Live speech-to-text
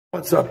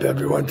What's up,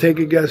 everyone? Take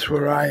a guess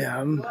where I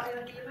am.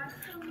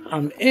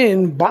 I'm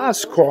in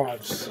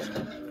Boscov's.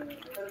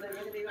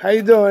 How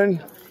you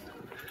doing?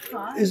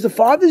 Is the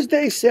Father's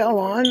Day sale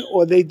on,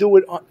 or they do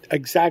it on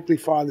exactly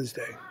Father's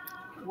Day?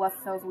 What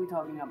sales are we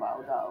talking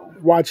about, though?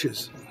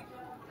 Watches.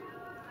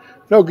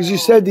 No, because you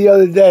said the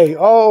other day,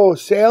 oh,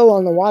 sale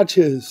on the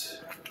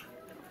watches.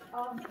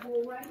 Well,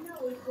 right now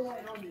it's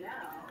going on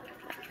now.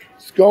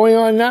 It's going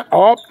on now.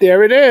 Oh,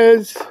 there it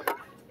is. It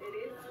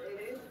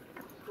is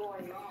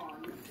going on.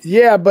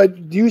 Yeah, but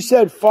you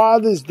said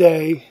Father's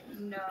Day.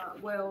 No,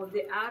 well,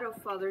 the ad of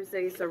Father's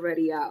Day is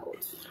already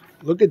out.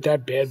 Look at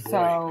that bad boy.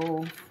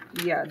 So,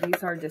 yeah,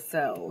 these are the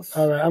sales.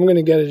 All right, I'm going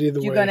to get it either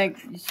way. You're going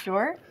to,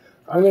 sure?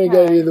 I'm going to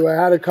get it either way.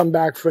 I had to come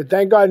back for it.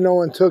 Thank God no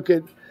one took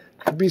it.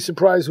 I'd be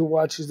surprised who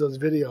watches those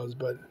videos,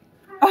 but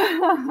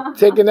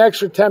take an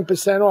extra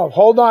 10% off.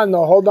 Hold on,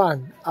 though. Hold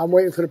on. I'm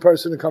waiting for the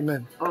person to come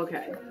in.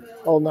 Okay.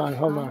 Hold on.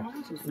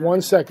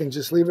 1 second.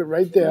 Just leave it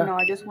right there. No,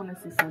 I just want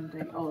to see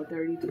something. Oh,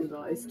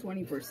 $32. It's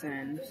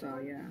 20%, so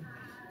yeah.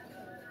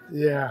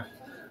 Yeah.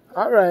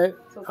 All right.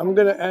 I'm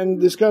going to end.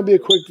 This is going to be a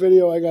quick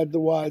video. I got the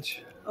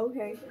watch.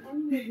 Okay.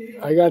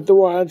 I got the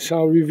watch.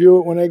 I'll review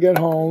it when I get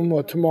home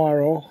or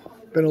tomorrow.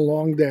 Been a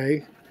long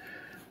day.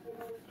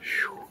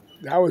 Whew.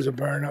 That was a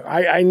burn.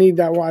 I need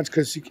that watch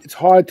because it's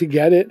hard to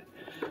get it.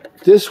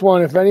 This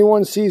one, if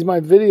anyone sees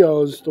my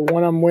videos, the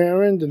one I'm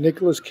wearing, the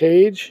Nicolas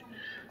Cage,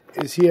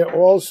 is here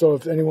also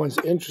if anyone's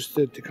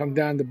interested to come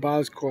down to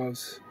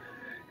Boscov's.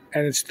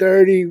 And it's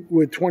 30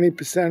 with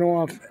 20%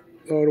 off,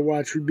 so the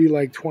watch would be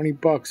like 20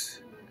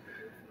 bucks.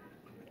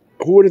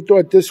 Who would have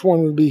thought this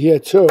one would be here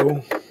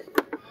too?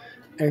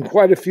 And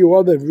quite a few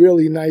other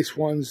really nice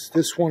ones.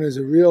 This one is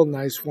a real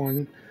nice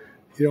one.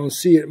 You don't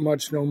see it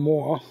much no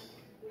more.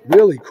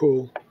 Really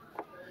cool.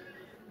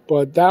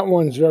 But that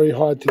one's very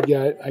hard to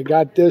get. I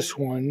got this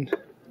one.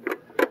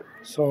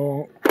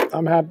 So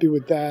I'm happy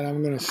with that.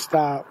 I'm going to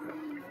stop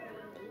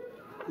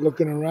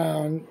looking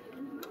around.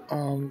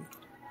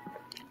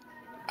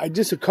 I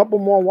just a couple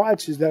more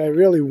watches that I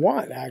really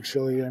want,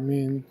 actually. I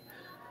mean,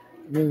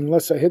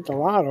 unless I hit the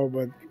lotto,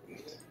 but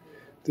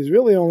there's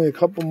really only a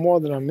couple more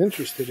that I'm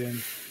interested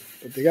in.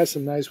 But they got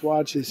some nice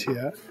watches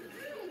here.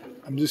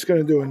 I'm just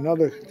going to do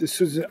another.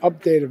 This is an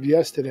update of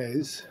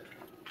yesterday's.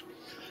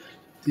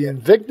 The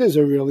Invictas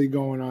are really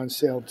going on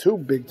sale too,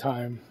 big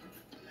time.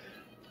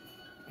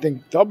 I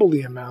think double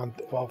the amount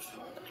off.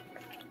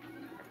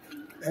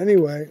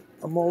 Anyway,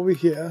 I'm over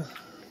here.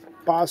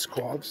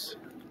 Boscov's.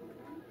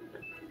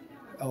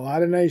 A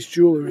lot of nice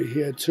jewelry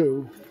here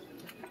too.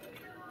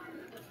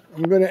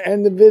 I'm going to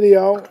end the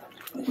video.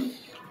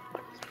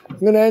 I'm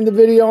going to end the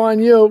video on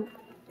you.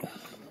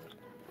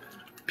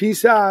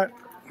 Peace out.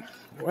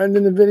 We're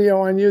ending the video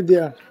on you,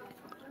 dear.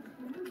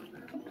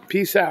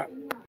 Peace out.